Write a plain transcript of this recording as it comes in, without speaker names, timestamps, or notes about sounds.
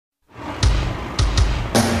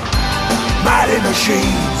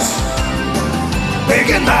machines,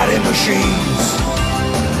 big and mighty machines,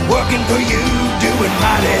 working for you, doing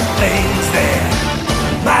mighty things there.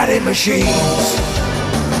 Mighty machines,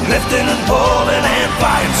 lifting and pulling and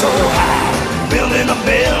flying so high, building up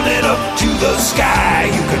to the sky.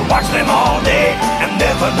 You can watch them all day and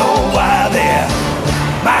never know why they're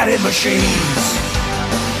mighty machines.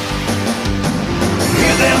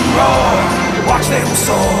 Hear them roar, watch them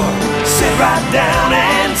soar, sit right down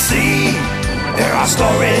and see. There are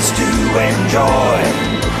stories to enjoy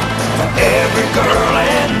for every girl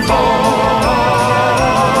and boy.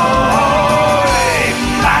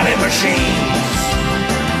 Mighty machines,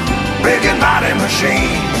 big and mighty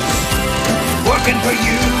machines, working for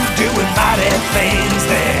you, doing mighty things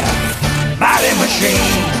there. Mighty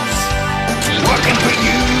machines, working for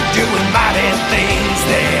you, doing mighty things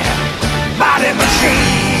there. Mighty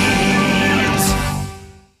machines.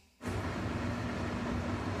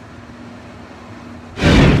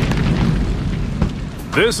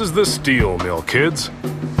 This is the steel mill, kids.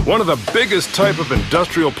 One of the biggest type of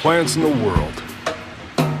industrial plants in the world.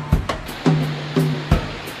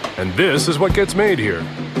 And this is what gets made here.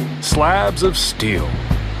 Slabs of steel.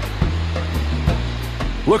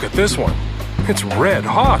 Look at this one. It's red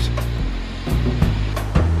hot.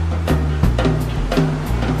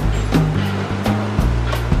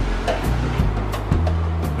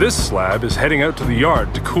 This slab is heading out to the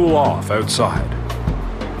yard to cool off outside.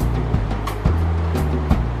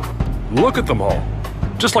 Look at them all,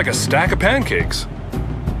 just like a stack of pancakes.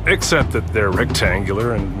 Except that they're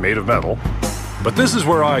rectangular and made of metal. But this is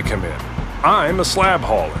where I come in. I'm a slab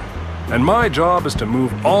hauler, and my job is to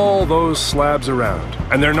move all those slabs around.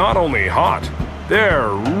 And they're not only hot, they're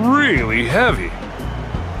really heavy.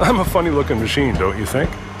 I'm a funny-looking machine, don't you think?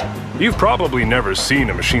 You've probably never seen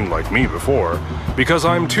a machine like me before, because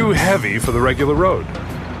I'm too heavy for the regular road.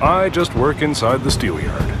 I just work inside the steel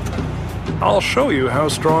yard. I'll show you how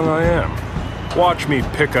strong I am. Watch me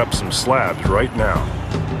pick up some slabs right now.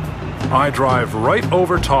 I drive right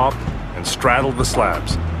over top and straddle the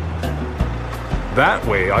slabs. That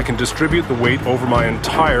way I can distribute the weight over my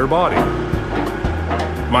entire body.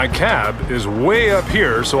 My cab is way up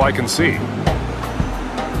here so I can see.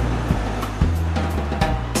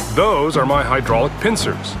 Those are my hydraulic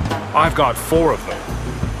pincers. I've got 4 of them.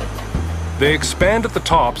 They expand at the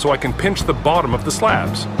top so I can pinch the bottom of the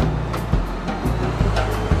slabs.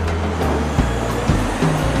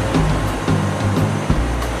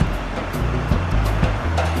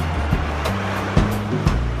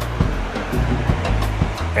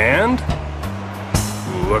 And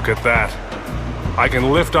look at that. I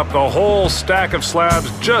can lift up the whole stack of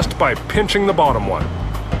slabs just by pinching the bottom one.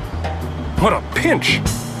 What a pinch!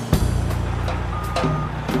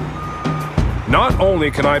 Not only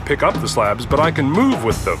can I pick up the slabs, but I can move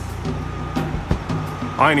with them.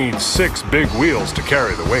 I need 6 big wheels to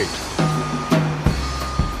carry the weight.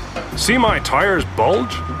 See my tires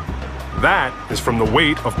bulge? That is from the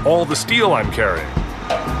weight of all the steel I'm carrying.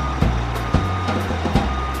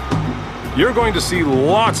 You're going to see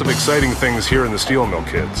lots of exciting things here in the steel mill,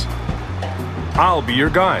 kids. I'll be your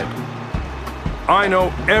guide. I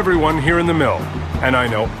know everyone here in the mill, and I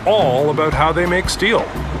know all about how they make steel.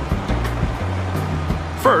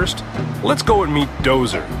 First, let's go and meet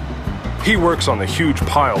Dozer. He works on the huge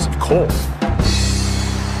piles of coal.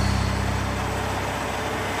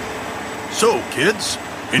 So, kids,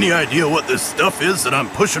 any idea what this stuff is that I'm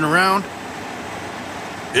pushing around?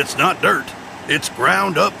 It's not dirt, it's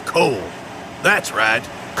ground up coal. That's right,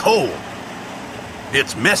 coal.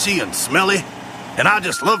 It's messy and smelly, and I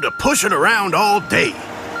just love to push it around all day.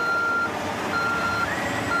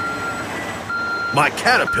 My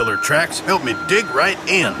caterpillar tracks help me dig right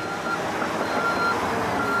in.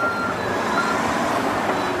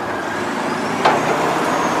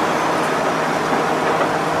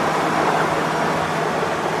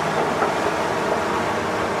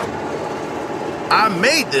 I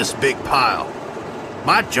made this big pile.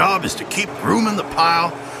 My job is to keep grooming the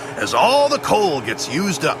pile as all the coal gets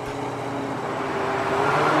used up.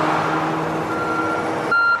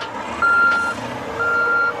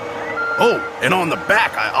 Oh, and on the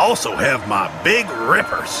back I also have my big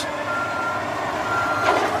rippers.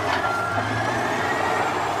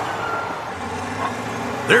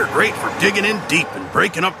 They're great for digging in deep and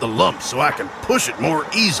breaking up the lumps so I can push it more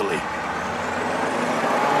easily.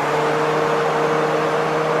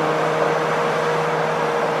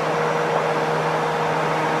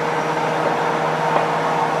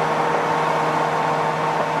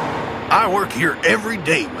 I work here every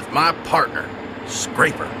day with my partner,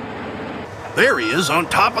 Scraper. There he is on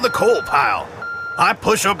top of the coal pile. I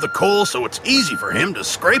push up the coal so it's easy for him to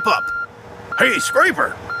scrape up. Hey,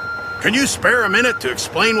 Scraper, can you spare a minute to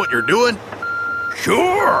explain what you're doing?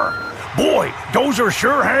 Sure. Boy, Dozer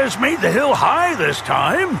sure has made the hill high this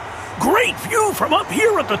time. Great view from up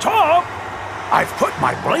here at the top. I've put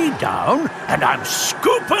my blade down, and I'm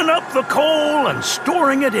scooping up the coal and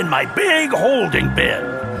storing it in my big holding bin.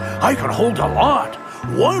 I can hold a lot.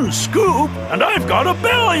 One scoop, and I've got a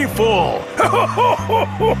belly full.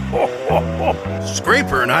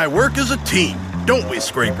 Scraper and I work as a team, don't we,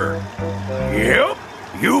 Scraper? Yep.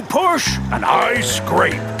 You push, and I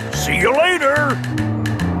scrape. See you later.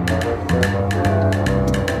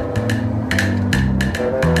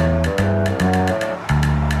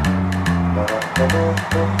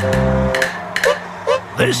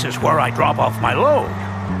 This is where I drop off my load.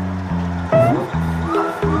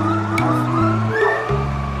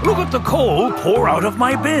 Look at the coal pour out of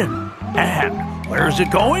my bin. And where's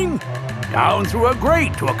it going? Down through a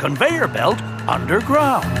grate to a conveyor belt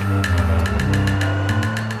underground.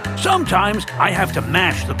 Sometimes I have to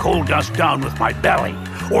mash the coal dust down with my belly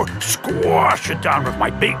or squash it down with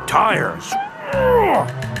my big tires.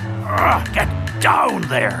 Get down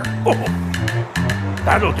there.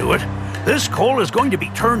 That'll do it. This coal is going to be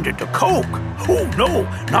turned into coke. Oh, no,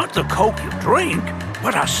 not the coke you drink,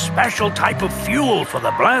 but a special type of fuel for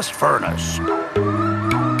the blast furnace.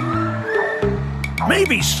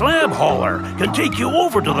 Maybe Slabhauler can take you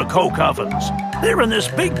over to the coke ovens. They're in this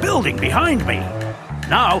big building behind me.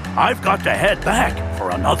 Now I've got to head back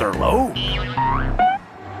for another load.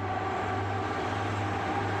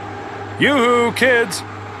 Yoo-hoo, kids!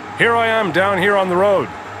 Here I am down here on the road.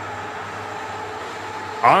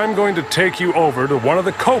 I'm going to take you over to one of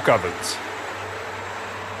the coke ovens.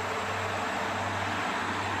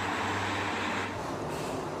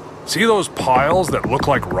 See those piles that look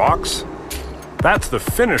like rocks? That's the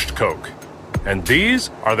finished coke. And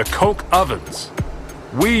these are the coke ovens.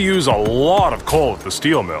 We use a lot of coal at the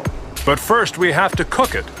steel mill, but first we have to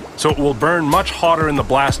cook it so it will burn much hotter in the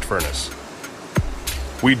blast furnace.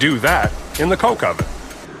 We do that in the coke oven.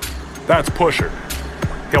 That's Pusher.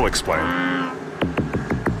 He'll explain.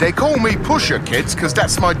 They call me Pusher, kids, because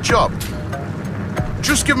that's my job.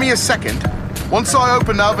 Just give me a second. Once I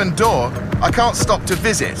open the oven door, I can't stop to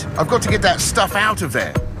visit. I've got to get that stuff out of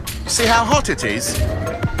there. See how hot it is?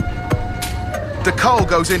 The coal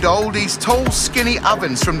goes into all these tall, skinny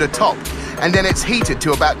ovens from the top, and then it's heated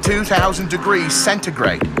to about 2,000 degrees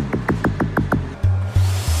centigrade.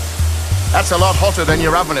 That's a lot hotter than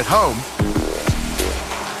your oven at home.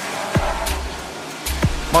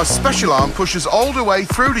 My special arm pushes all the way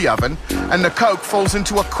through the oven, and the coke falls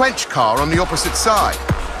into a quench car on the opposite side.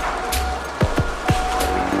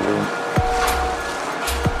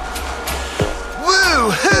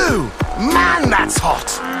 Woo-hoo! Man, that's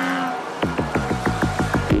hot!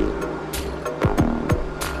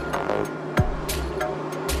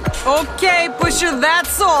 Okay, Pusher,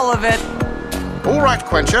 that's all of it. All right,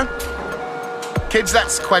 Quencher. Kids,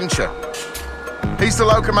 that's Quencher. He's the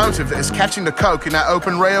locomotive that is catching the coke in that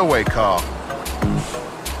open railway car.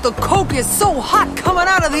 The coke is so hot coming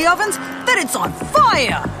out of the ovens that it's on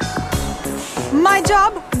fire. My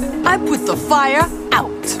job? I put the fire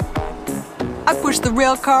out. I push the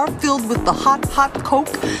rail car filled with the hot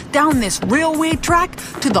coke down this railway track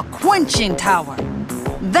to the quenching tower.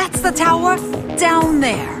 That's the tower down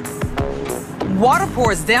there. Water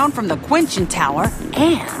pours down from the quenching tower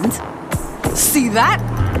and... see that?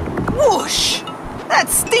 Whoosh!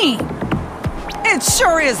 That's steam. It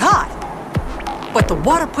sure is hot. But the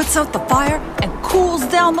water puts out the fire and cools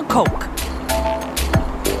down the coke.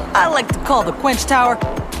 I like to call the quench tower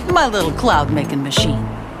my little cloud-making machine.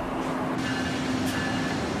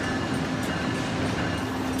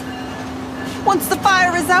 Once the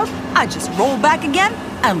fire is out, I just roll back again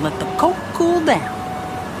and let the coke cool down.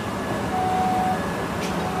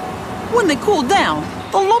 When they cool down,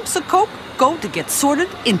 the lumps of coke go to get sorted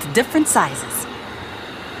into different sizes.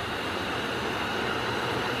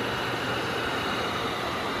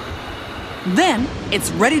 Then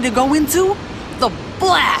it's ready to go into the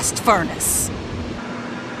blast furnace.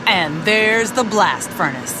 And there's the blast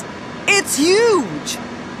furnace. It's huge,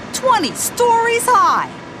 20 stories high.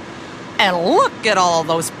 And look at all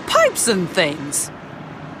those pipes and things.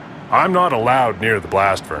 I'm not allowed near the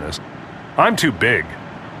blast furnace. I'm too big.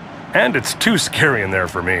 And it's too scary in there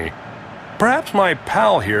for me. Perhaps my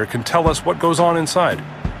pal here can tell us what goes on inside.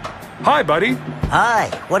 Hi, buddy. Hi,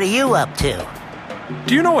 what are you up to?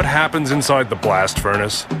 Do you know what happens inside the blast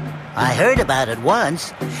furnace? I heard about it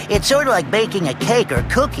once. It's sort of like baking a cake or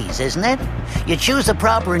cookies, isn't it? You choose the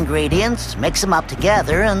proper ingredients, mix them up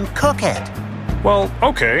together, and cook it. Well,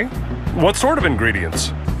 okay. What sort of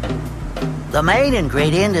ingredients? The main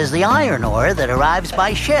ingredient is the iron ore that arrives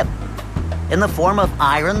by ship in the form of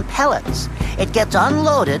iron pellets. It gets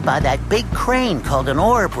unloaded by that big crane called an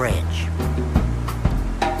ore bridge.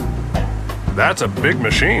 That's a big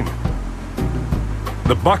machine.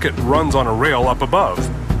 The bucket runs on a rail up above.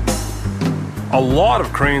 A lot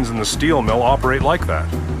of cranes in the steel mill operate like that.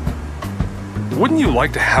 Wouldn't you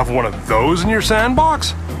like to have one of those in your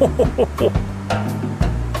sandbox?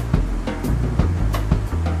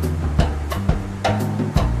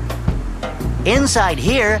 Inside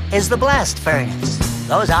here is the blast furnace.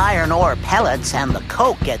 Those iron ore pellets and the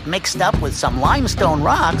coke get mixed up with some limestone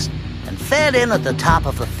rocks and fed in at the top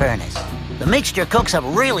of the furnace. The mixture cooks up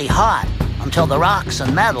really hot until the rocks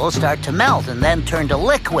and metals start to melt and then turn to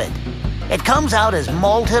liquid. It comes out as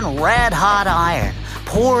molten red-hot iron,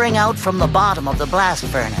 pouring out from the bottom of the blast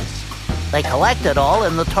furnace. They collect it all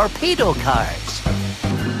in the torpedo cars.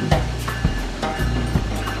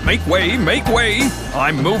 Make way, make way.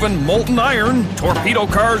 I'm moving molten iron. Torpedo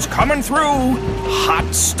cars coming through.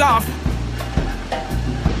 Hot stuff.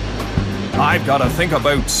 I've got to think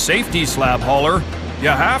about safety, slab hauler. You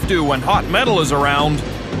have to when hot metal is around.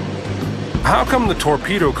 How come the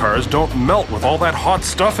torpedo cars don't melt with all that hot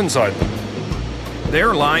stuff inside them?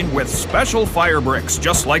 They're lined with special fire bricks,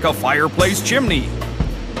 just like a fireplace chimney.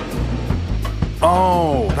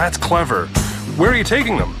 Oh, that's clever. Where are you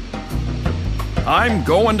taking them? I'm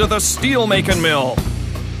going to the steel-making mill.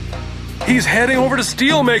 He's heading over to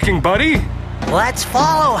steel making, buddy. Let's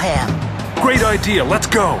follow him. Great idea. Let's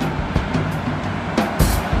go.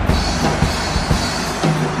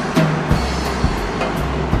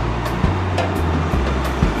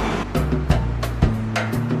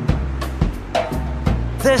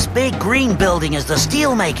 This big green building is the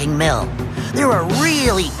steel-making mill. There are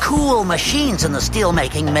really cool machines in the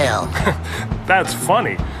steel-making mill. That's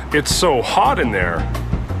funny. It's so hot in there.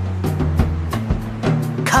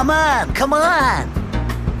 Come on, come on.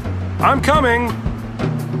 I'm coming.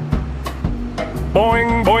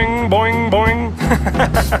 Boing, boing, boing, boing.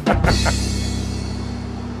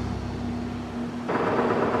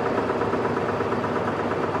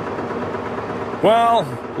 Well,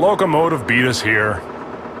 locomotive beat us here.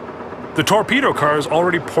 The torpedo car is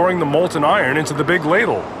already pouring the molten iron into the big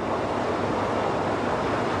ladle.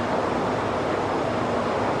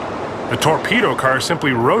 The torpedo car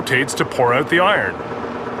simply rotates to pour out the iron.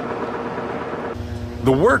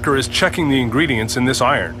 The worker is checking the ingredients in this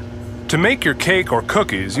iron. To make your cake or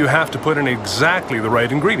cookies, you have to put in exactly the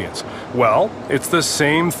right ingredients. Well, it's the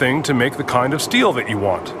same thing to make the kind of steel that you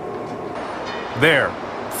want. There,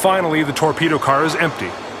 finally the torpedo car is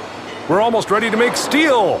empty. We're almost ready to make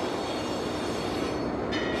steel!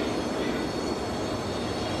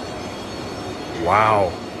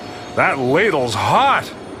 Wow, that ladle's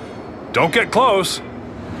hot! Don't get close.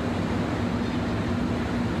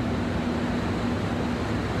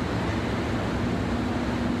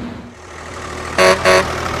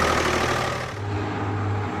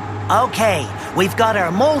 Okay, we've got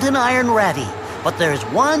our molten iron ready, but there's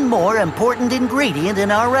one more important ingredient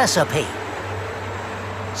in our recipe.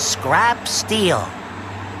 Scrap steel.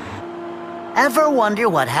 Ever wonder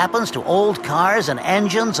what happens to old cars and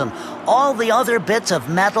engines and all the other bits of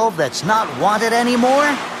metal that's not wanted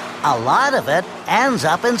anymore? A lot of it ends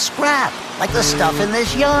up in scrap, like the stuff in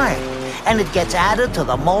this yard, and it gets added to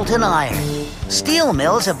the molten iron. Steel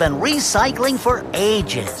mills have been recycling for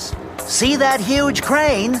ages. See that huge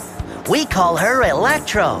crane? We call her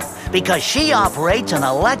Electro, because she operates an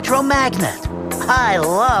electromagnet. I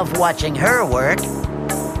love watching her work.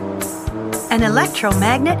 An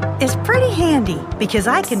electromagnet is pretty handy because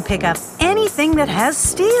I can pick up anything that has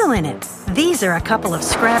steel in it. These are a couple of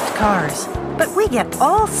scrapped cars, but we get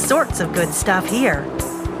all sorts of good stuff here.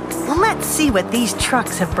 Let's see what these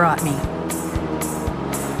trucks have brought me.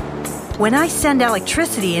 When I send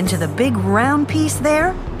electricity into the big round piece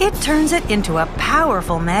there, it turns it into a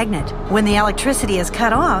powerful magnet. When the electricity is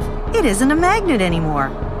cut off, it isn't a magnet anymore.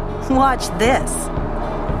 Watch this.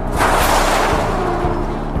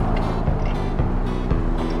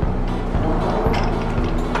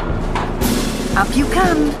 Up you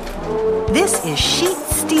come. This is sheet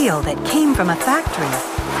steel that came from a factory.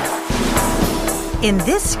 In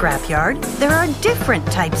this scrapyard, there are different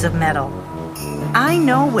types of metal. I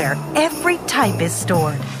know where every type is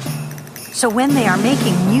stored. So when they are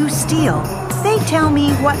making new steel, they tell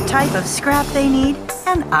me what type of scrap they need,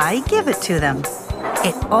 and I give it to them.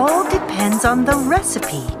 It all depends on the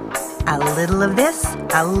recipe. A little of this,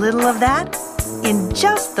 a little of that, in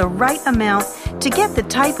just the right amount to get the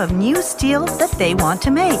type of new steel that they want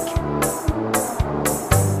to make.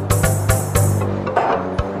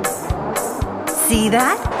 See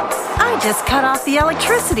that? I I just cut off the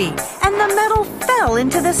electricity, and the metal fell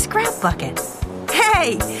into the scrap bucket.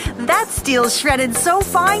 Hey, that steel's shredded so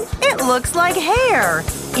fine, it looks like hair.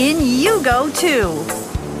 In you go, too.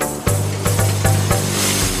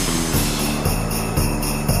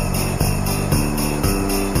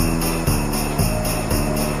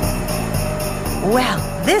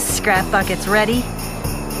 Well, this scrap bucket's ready.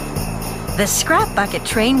 The scrap bucket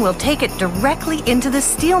train will take it directly into the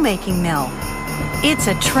steelmaking mill. It's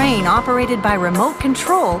a train operated by remote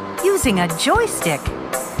control using a joystick.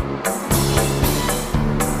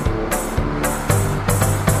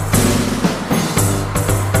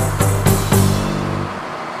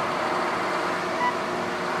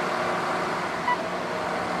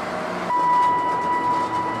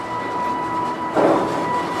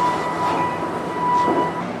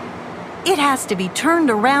 It has to be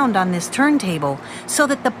turned around on this turntable so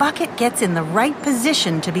that the bucket gets in the right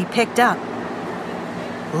position to be picked up.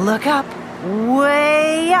 Look up,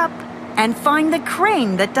 way up, and find the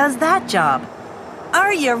crane that does that job.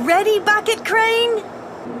 Are you ready, bucket crane?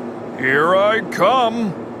 Here I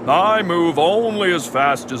come. I move only as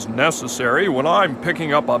fast as necessary when I'm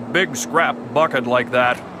picking up a big scrap bucket like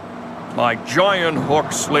that. My giant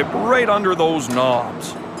hook slipped right under those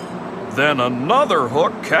knobs. Then another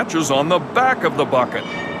hook catches on the back of the bucket.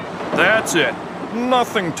 That's it.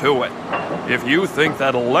 Nothing to it. If you think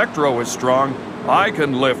that Electro is strong, I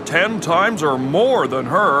can lift 10 times or more than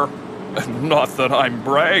her. Not that I'm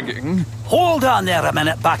bragging. Hold on there a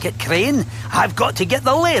minute, Bucket Crane. I've got to get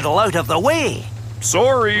the ladle out of the way.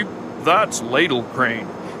 Sorry, that's Ladle Crane.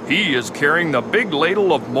 He is carrying the big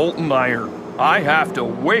ladle of molten iron. I have to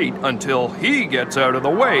wait until he gets out of the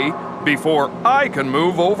way before I can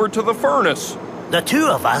move over to the furnace. The two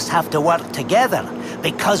of us have to work together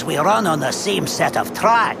because we run on the same set of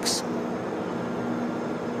tracks.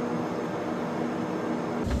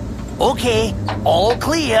 Okay, all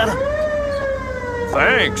clear.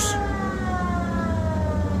 Thanks.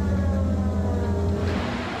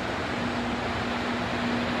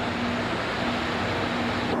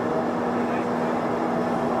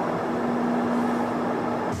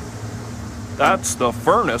 That's the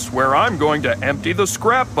furnace where I'm going to empty the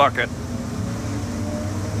scrap bucket.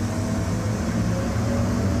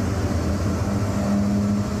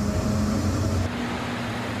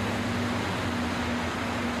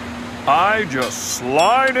 I just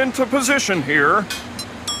slide into position here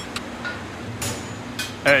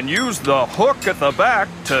and use the hook at the back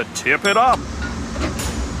to tip it up.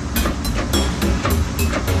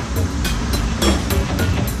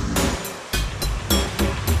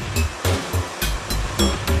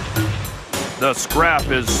 The scrap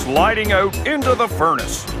is sliding out into the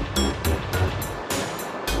furnace.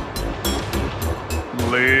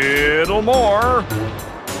 Little more.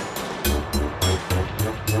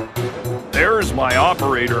 There's my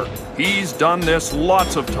operator. He's done this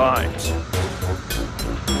lots of times.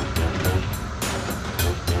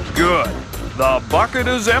 Good. The bucket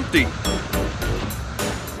is empty.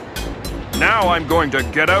 Now I'm going to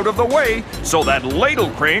get out of the way so that Ladle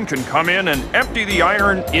Crane can come in and empty the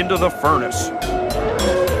iron into the furnace.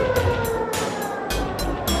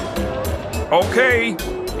 Okay,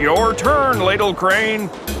 your turn, Ladle Crane.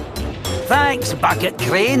 Thanks, Bucket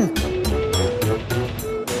Crane.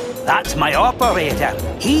 That's my operator.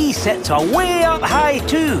 He sits way up high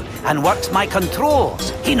too and works my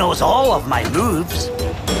controls. He knows all of my moves.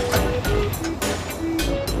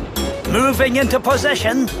 Moving into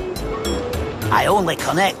position. I only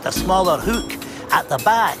connect the smaller hook at the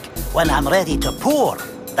back when I'm ready to pour.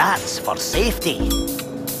 That's for safety.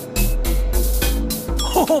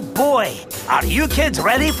 Oh boy, are you kids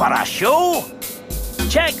ready for a show?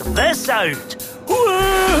 Check this out.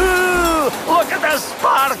 Woo-hoo! Look at the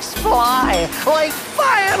sparks fly like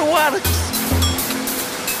fireworks.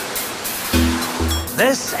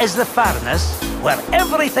 This is the furnace where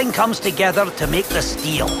everything comes together to make the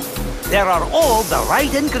steel. There are all the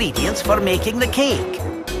right ingredients for making the cake.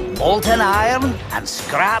 Molten iron and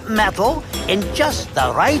scrap metal in just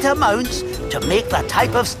the right amounts to make the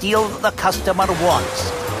type of steel that the customer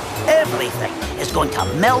wants. Everything is going to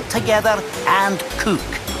melt together and cook.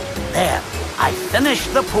 There, I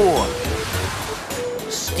finished the pour.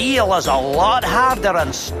 Steel is a lot harder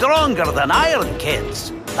and stronger than iron,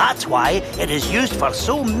 kids. That's why it is used for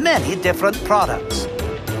so many different products.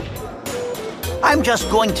 I'm just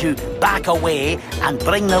going to back away and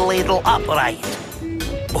bring the ladle upright.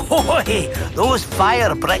 Boy, those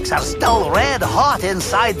fire bricks are still red hot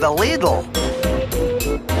inside the ladle.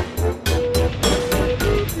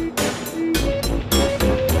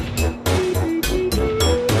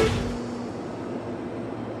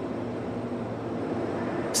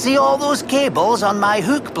 See all those cables on my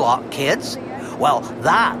hook block, kids? Well,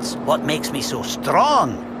 that's what makes me so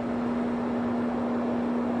strong.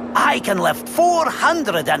 I can lift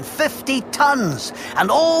 450 tons, and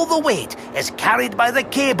all the weight is carried by the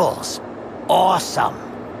cables. Awesome.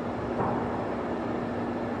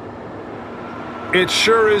 It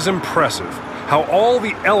sure is impressive how all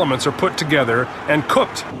the elements are put together and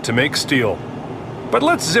cooked to make steel. But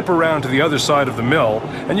let's zip around to the other side of the mill,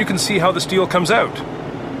 and you can see how the steel comes out.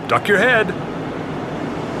 Duck your head.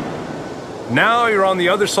 Now you're on the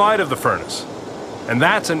other side of the furnace, and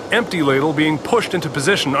that's an empty ladle being pushed into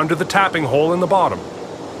position under the tapping hole in the bottom.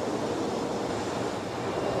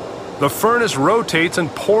 The furnace rotates and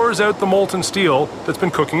pours out the molten steel that's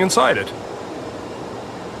been cooking inside it.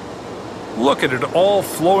 Look at it all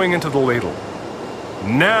flowing into the ladle.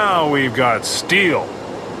 Now we've got steel.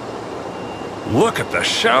 Look at the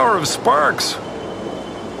shower of sparks.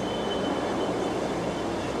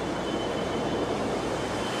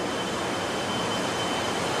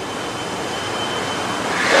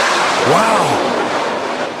 Wow!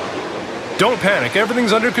 Don't panic,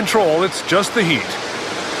 everything's under control, it's just the heat.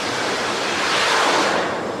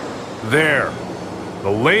 There, the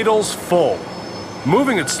ladle's full.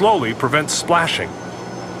 Moving it slowly prevents splashing.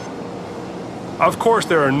 Of course,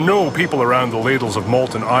 there are no people around the ladles of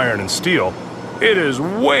molten iron and steel. It is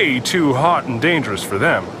way too hot and dangerous for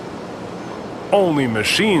them. Only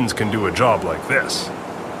machines can do a job like this.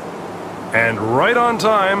 And right on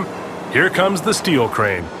time, here comes the steel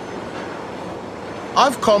crane.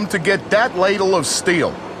 I've come to get that ladle of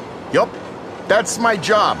steel. Yup, that's my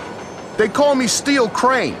job. They call me Steel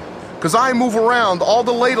Crane, because I move around all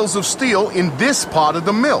the ladles of steel in this part of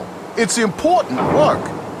the mill. It's important work.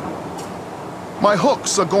 My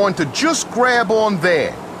hooks are going to just grab on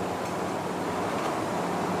there.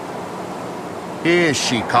 Here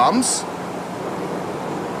she comes.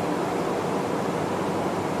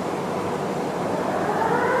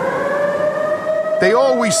 They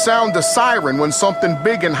always sound the siren when something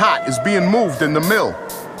big and hot is being moved in the mill.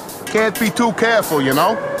 Can't be too careful, you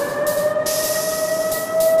know?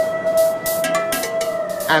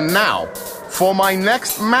 And now, for my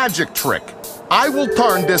next magic trick, I will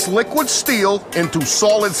turn this liquid steel into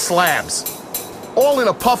solid slabs. All in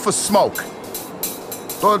a puff of smoke.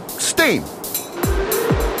 Or steam.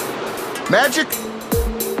 Magic?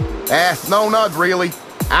 No, not really.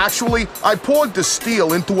 Actually, I poured the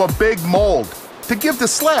steel into a big mold to give the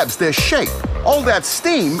slabs their shape. All that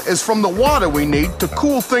steam is from the water we need to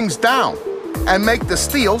cool things down and make the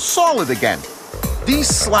steel solid again. These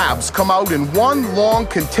slabs come out in one long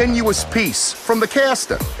continuous piece from the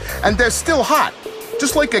caster, and they're still hot,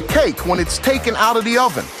 just like a cake when it's taken out of the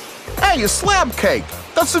oven. Hey, a slab cake!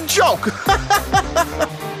 That's a joke!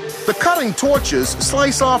 The cutting torches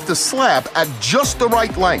slice off the slab at just the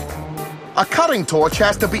right length. A cutting torch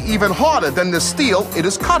has to be even harder than the steel it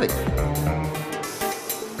is cutting.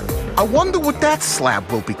 I wonder what that slab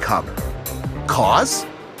will become. Cars?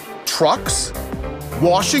 Trucks?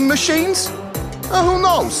 Washing machines? Who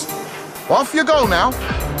knows? Off you go now.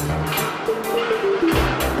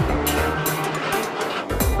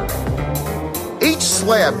 Each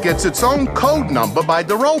slab gets its own code number by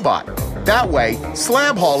the robot. That way,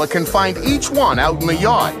 Slabhauler can find each one out in the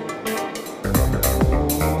yard.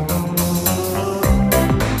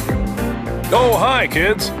 Oh, hi,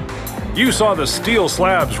 kids. You saw the steel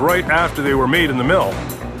slabs right after they were made in the mill.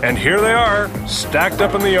 And here they are, stacked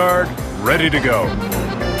up in the yard, ready to go.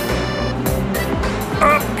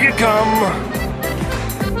 Up you come.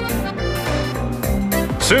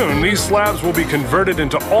 Soon, these slabs will be converted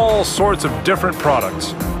into all sorts of different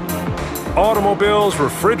products. Automobiles,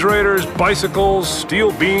 refrigerators, bicycles,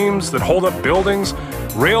 steel beams that hold up buildings,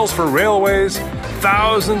 rails for railways,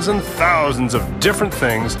 thousands and thousands of different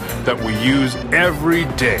things that we use every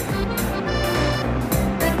day.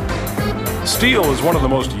 Steel is one of the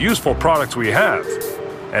most useful products we have,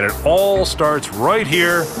 and it all starts right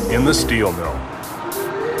here in the steel mill.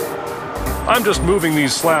 I'm just moving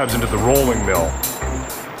these slabs into the rolling mill.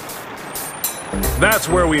 That's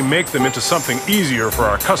where we make them into something easier for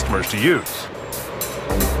our customers to use.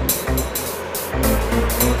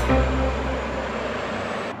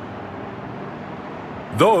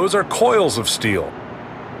 Those are coils of steel.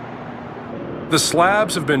 The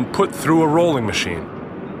slabs have been put through a rolling machine.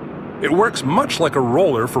 It works much like a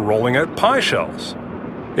roller for rolling out pie shells.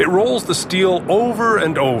 It rolls the steel over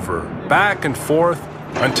and over, back and forth,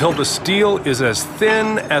 until the steel is as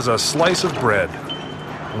thin as a slice of bread.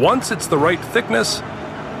 Once it's the right thickness,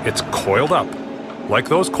 it's coiled up, like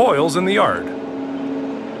those coils in the yard.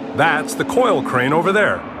 That's the coil crane over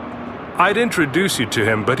there. I'd introduce you to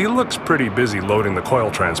him, but he looks pretty busy loading the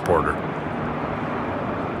coil transporter.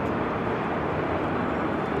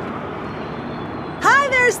 Hi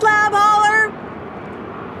there, Slab Hauler!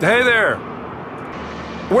 Hey there!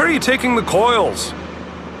 Where are you taking the coils?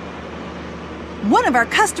 One of our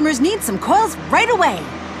customers needs some coils right away.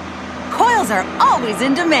 Coils are always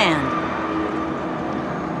in demand.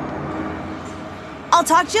 I'll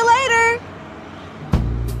talk to you later.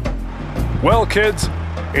 Well, kids,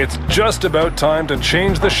 it's just about time to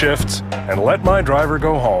change the shifts and let my driver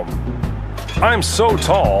go home. I'm so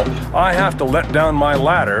tall, I have to let down my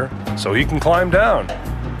ladder so he can climb down.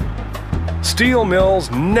 Steel mills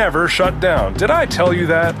never shut down. Did I tell you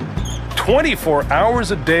that? 24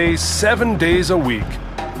 hours a day, 7 days a week.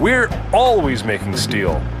 We're always making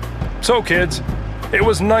steel. So kids, it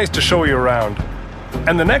was nice to show you around.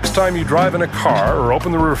 And the next time you drive in a car or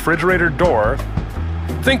open the refrigerator door,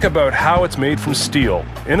 think about how it's made from steel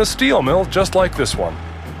in a steel mill just like this one.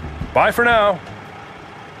 Bye for now.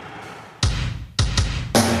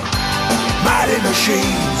 Mighty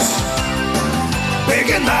machines, big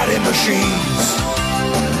and mighty machines,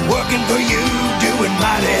 working for you, doing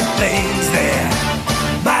mighty things there.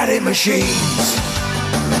 Mighty machines,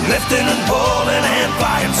 lifting and pulling and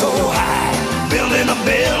flying so high, building a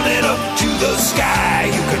building up to the sky.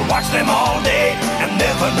 You can watch them all day and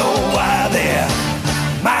never know why they're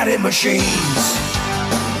mighty machines.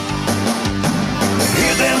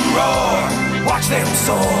 Hear them roar, watch them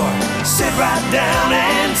soar, sit right down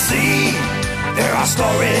and see. There are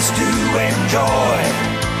stories to enjoy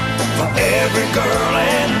for every girl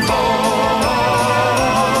and boy.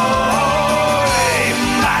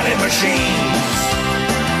 Mighty machines,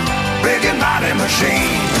 big and mighty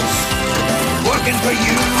machines, working for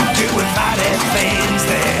you, doing mighty things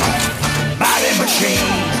there. Mighty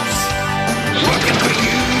machines, working for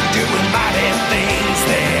you, doing mighty things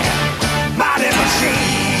there.